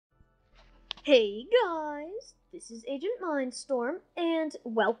Hey guys, this is Agent Mindstorm, and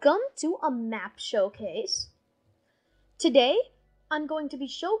welcome to a map showcase. Today, I'm going to be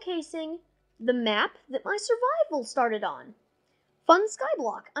showcasing the map that my survival started on, Fun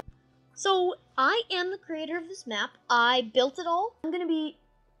Skyblock. So, I am the creator of this map. I built it all. I'm going to be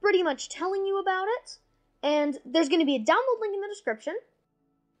pretty much telling you about it, and there's going to be a download link in the description.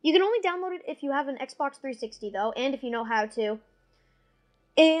 You can only download it if you have an Xbox 360, though, and if you know how to.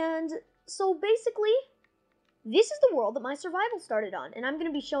 And so basically, this is the world that my survival started on, and I'm going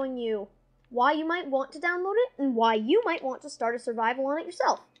to be showing you why you might want to download it and why you might want to start a survival on it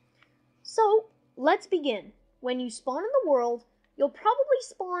yourself. So, let's begin. When you spawn in the world, you'll probably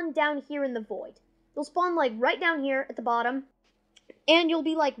spawn down here in the void. You'll spawn like right down here at the bottom, and you'll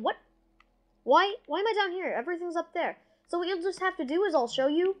be like, what? Why am I down here? Everything's up there. So what you'll just have to do is I'll show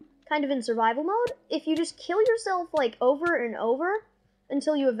you, kind of in survival mode, if you just kill yourself like over and over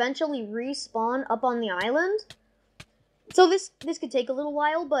until you eventually respawn up on the island. So this could take a little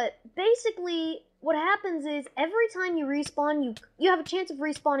while, but basically what happens is every time you respawn, you have a chance of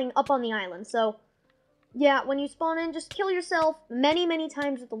respawning up on the island. So yeah, when you spawn in, just kill yourself many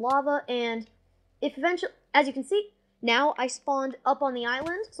times with the lava, and if eventually, as you can see, now I spawned up on the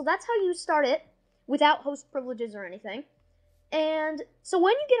island. So that's how you start it without host privileges or anything. And so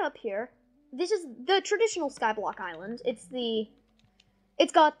when you get up here, this is the traditional Skyblock island.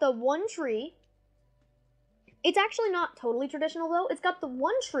 It's got the one tree. It's actually not totally traditional, though. It's got the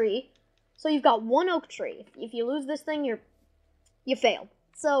one tree, so you've got one oak tree. If you lose this thing, you fail.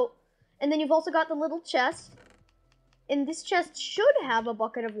 So, and then you've also got the little chest. And this chest should have a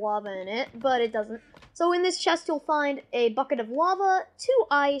bucket of lava in it, but it doesn't. So in this chest, you'll find a bucket of lava, 2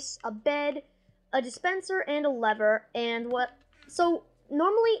 ice, a bed, a dispenser, and a lever. And so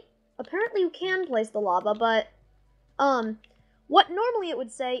normally, apparently you can place the lava, but, what normally it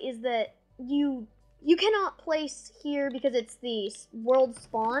would say is that you cannot place here because it's the world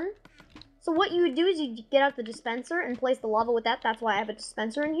spawn. So what you would do is you get out the dispenser and place the lava with that. That's why I have a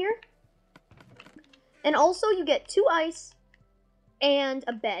dispenser in here. And also you get 2 ice and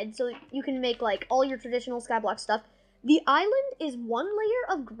a bed, so you can make like all your traditional Skyblock stuff. The island is 1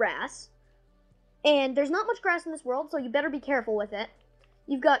 layer of grass, and there's not much grass in this world, so you better be careful with it.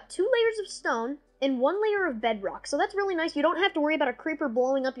 You've got 2 layers of stone and 1 layer of bedrock, so that's really nice. You don't have to worry about a creeper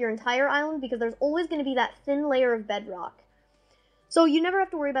blowing up your entire island because there's always going to be that thin layer of bedrock. So you never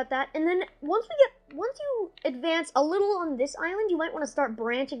have to worry about that. And then once you advance a little on this island, you might want to start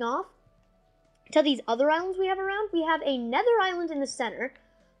branching off to these other islands we have around. We have a nether island in the center.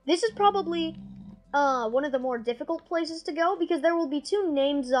 This is probably one of the more difficult places to go because there will be 2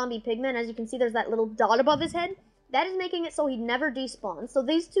 named zombie pigmen. As you can see, there's that little dot above his head. That is making it so he never despawns. So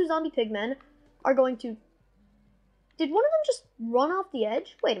these 2 zombie pigmen are going to... Did one of them just run off the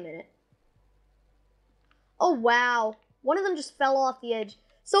edge? Wait a minute. Oh, wow. One of them just fell off the edge.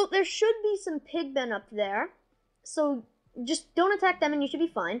 So there should be some pigmen up there. So just don't attack them and you should be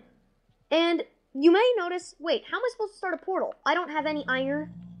fine. And you may notice, wait, how am I supposed to start a portal? I don't have any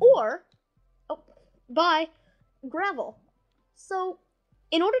iron or, gravel. So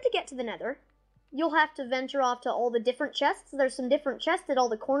in order to get to the nether, you'll have to venture off to all the different chests. There's some different chests at all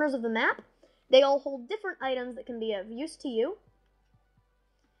the corners of the map. They all hold different items that can be of use to you.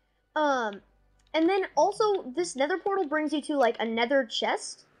 And then also, this nether portal brings you to, like, a nether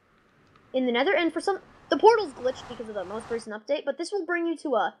chest in the nether. And the portal's glitched because of the most recent update, but this will bring you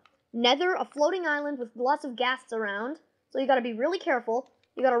to a nether, a floating island with lots of ghasts around. So you gotta be really careful.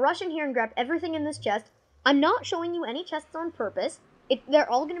 You gotta rush in here and grab everything in this chest. I'm not showing you any chests on purpose.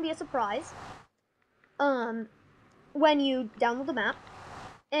 They're all gonna be a surprise. When you download the map.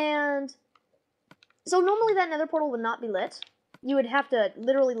 And so normally that nether portal would not be lit. You would have to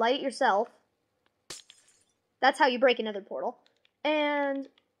literally light it yourself. That's how you break a nether portal. And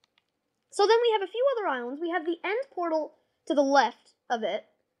so then we have a few other islands. We have the end portal to the left of it.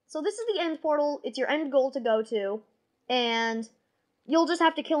 So this is the end portal. It's your end goal to go to. And you'll just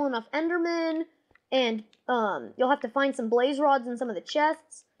have to kill enough endermen. And you'll have to find some blaze rods in some of the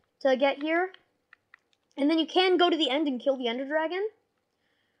chests to get here. And then you can go to the end and kill the ender dragon.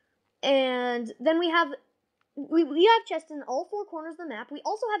 And then we have chests in all 4 corners of the map. We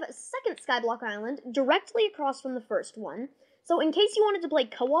also have a second Skyblock island directly across from the first one. So in case you wanted to play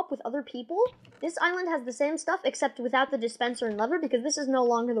co-op with other people, this island has the same stuff except without the dispenser and lever because this is no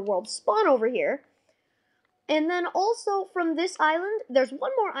longer the world spawn over here. And then also from this island, there's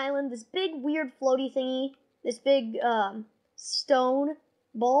one more island, this big weird floaty thingy, this big stone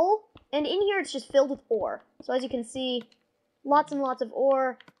ball. And in here it's just filled with ore. So as you can see, lots and lots of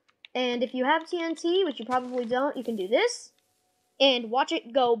ore. And if you have TNT, which you probably don't, you can do this, and watch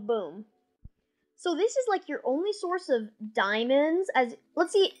it go boom. So this is like your only source of diamonds.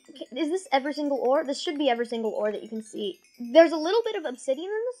 Let's see, is this every single ore? This should be every single ore that you can see. There's a little bit of obsidian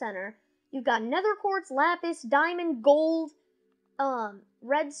in the center. You've got nether quartz, lapis, diamond, gold,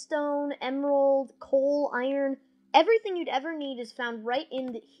 redstone, emerald, coal, iron. Everything you'd ever need is found right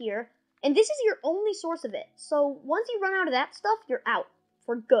in here. And this is your only source of it. So once you run out of that stuff, you're out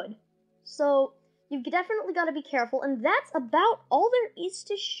for good. So you've definitely got to be careful. And that's about all there is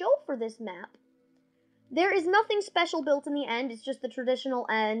to show for this map. There is nothing special built in the end. It's just the traditional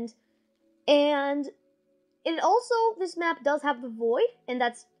end. And it also, this map does have the void. And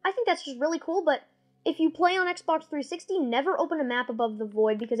I think that's just really cool. But if you play on Xbox 360, never open a map above the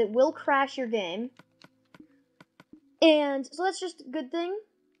void because it will crash your game. And so that's just a good thing.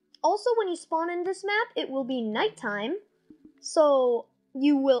 Also, when you spawn in this map, it will be nighttime. So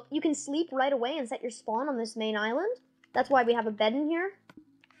you can sleep right away and set your spawn on this main island. That's why we have a bed in here.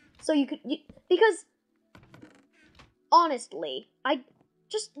 So because honestly,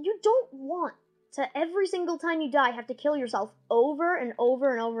 you don't want to every single time you die have to kill yourself over and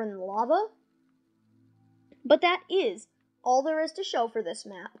over and over in the lava. But that is all there is to show for this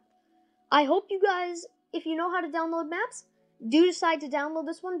map. I hope you guys, if you know how to download maps, do decide to download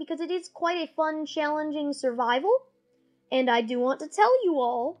this one because it is quite a fun, challenging survival. And I do want to tell you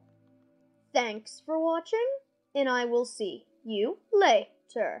all, thanks for watching, and I will see you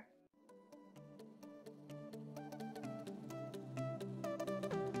later.